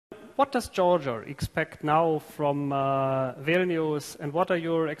What does Georgia expect now from Vilnius, and what are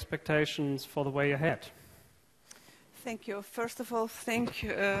your expectations for the way ahead? Thank you. First of all,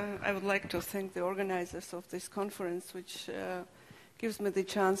 I would like to thank the organizers of this conference, which gives me the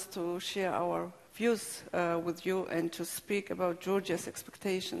chance to share our views with you and to speak about Georgia's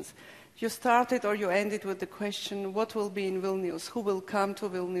expectations. You started or you ended with the question, what will be in Vilnius, who will come to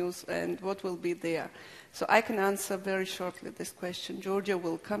Vilnius, and what will be there? So I can answer very shortly this question. Georgia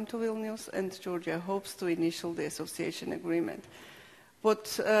will come to Vilnius, and Georgia hopes to initial the association agreement.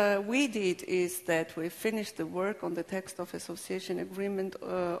 What we did is that we finished the work on the text of association agreement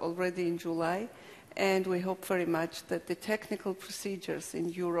already in July, and we hope very much that the technical procedures in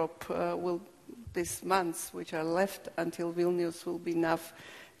Europe these months which are left until Vilnius will be enough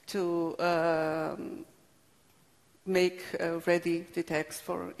to make ready the text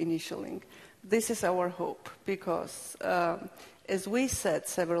for initialing. This is our hope because, as we said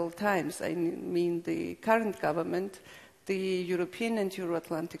several times, I mean the current government, the European and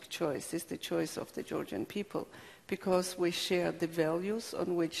Euro-Atlantic choice is the choice of the Georgian people because we share the values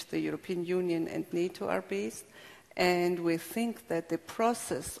on which the European Union and NATO are based, and we think that the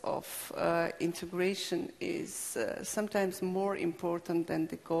process of integration is sometimes more important than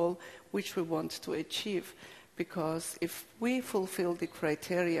the goal which we want to achieve, because if we fulfill the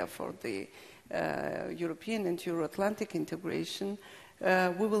criteria for the European and Euro-Atlantic integration,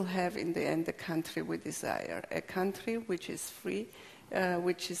 we will have in the end the country we desire, a country which is free,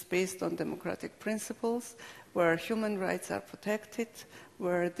 which is based on democratic principles, where human rights are protected,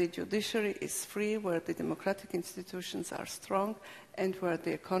 where the judiciary is free, where the democratic institutions are strong, and where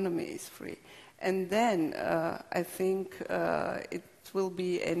the economy is free. And then I think it will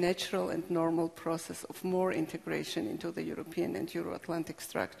be a natural and normal process of more integration into the European and Euro-Atlantic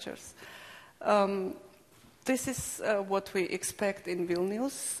structures. This is what we expect in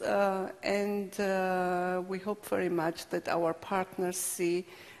Vilnius, and we hope very much that our partners see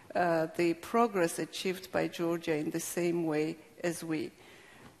the progress achieved by Georgia in the same way as we.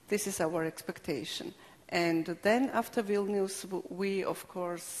 This is our expectation. And then after Vilnius, we, of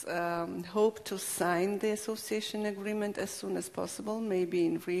course, hope to sign the association agreement as soon as possible, maybe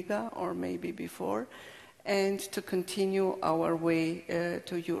in Riga or maybe before, and to continue our way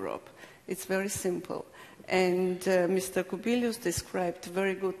to Europe. It's very simple. And Mr. Kubilius described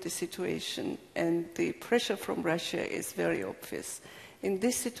very good the situation, and the pressure from Russia is very obvious. In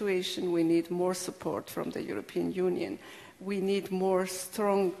this situation, we need more support from the European Union. We need more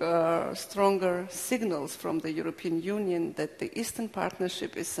stronger signals from the European Union that the Eastern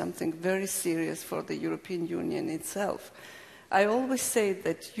Partnership is something very serious for the European Union itself. I always say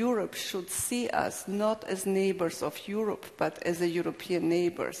that Europe should see us not as neighbors of Europe, but as a European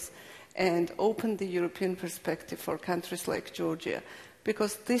neighbors, and open the European perspective for countries like Georgia,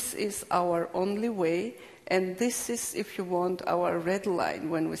 because this is our only way, and this is, if you want, our red line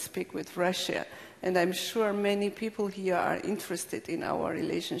when we speak with Russia. And I'm sure many people here are interested in our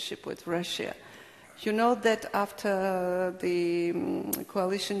relationship with Russia. You know that after the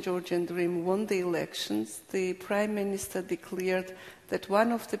coalition Georgian Dream won the elections, the Prime Minister declared that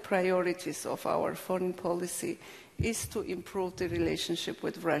one of the priorities of our foreign policy is to improve the relationship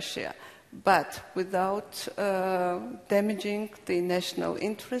with Russia, but without damaging the national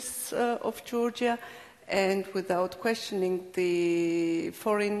interests of Georgia and without questioning the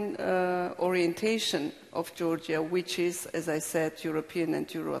foreign orientation of Georgia, which is, as I said, European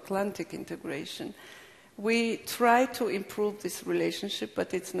and Euro-Atlantic integration. We try to improve this relationship,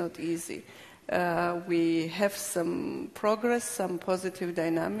 but it's not easy. We have some progress, some positive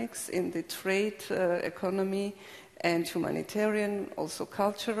dynamics in the trade, economy, and humanitarian, also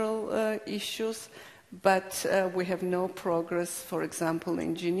cultural issues, but we have no progress, for example,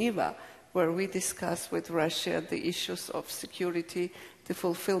 in Geneva, where we discuss with Russia the issues of security, the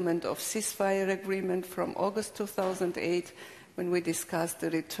fulfillment of ceasefire agreement from August 2008, when we discussed the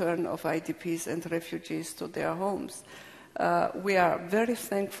return of IDPs and refugees to their homes. We are very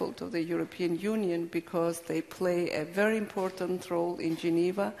thankful to the European Union because they play a very important role in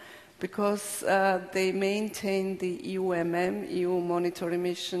Geneva, because they maintain the EU monitoring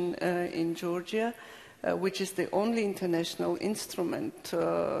mission in Georgia, which is the only international instrument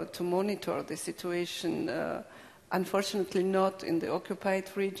to monitor the situation, unfortunately not in the occupied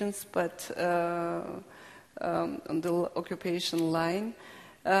regions, but on the occupation line.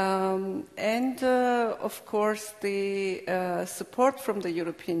 Of course, the support from the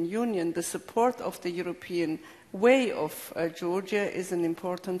European Union, the support of the European way of Georgia is an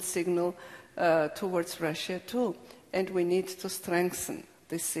important signal towards Russia too, and we need to strengthen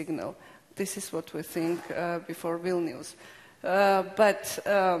this signal. This is what we think before Vilnius. But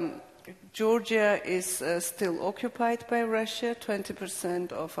Georgia is still occupied by Russia.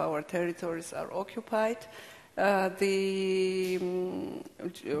 20% of our territories are occupied.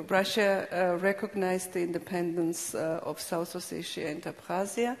 Russia recognized the independence of South Ossetia and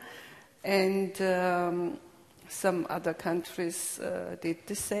Abkhazia, and some other countries did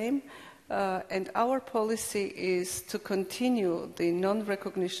the same. And our policy is to continue the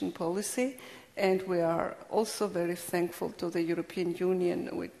non-recognition policy, and we are also very thankful to the European Union,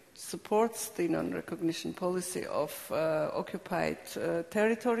 which supports the non-recognition policy of occupied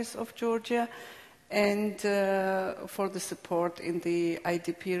territories of Georgia, and for the support in the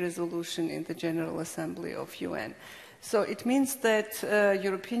IDP resolution in the General Assembly of UN. So it means that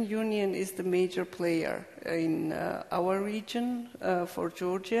European Union is the major player in our region for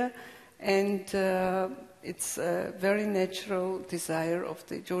Georgia, and it's a very natural desire of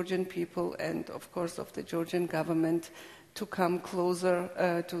the Georgian people and, of course, of the Georgian government to come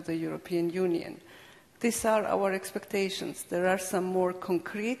closer to the European Union. These are our expectations. There are some more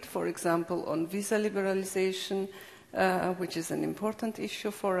concrete, for example, on visa liberalization, which is an important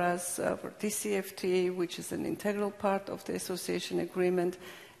issue for us, for DCFTA, which is an integral part of the association agreement.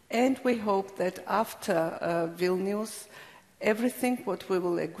 And we hope that after Vilnius, everything what we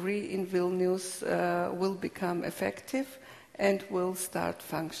will agree in Vilnius will become effective and will start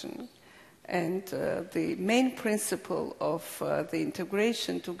functioning. And the main principle of the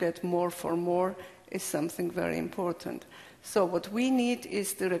integration, to get more for more, is something very important. So what we need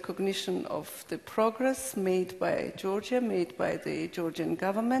is the recognition of the progress made by Georgia, made by the Georgian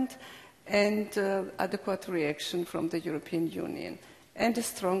government, and adequate reaction from the European Union, and a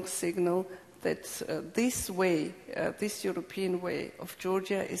strong signal that this way, this European way of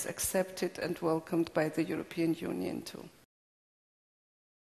Georgia is accepted and welcomed by the European Union too.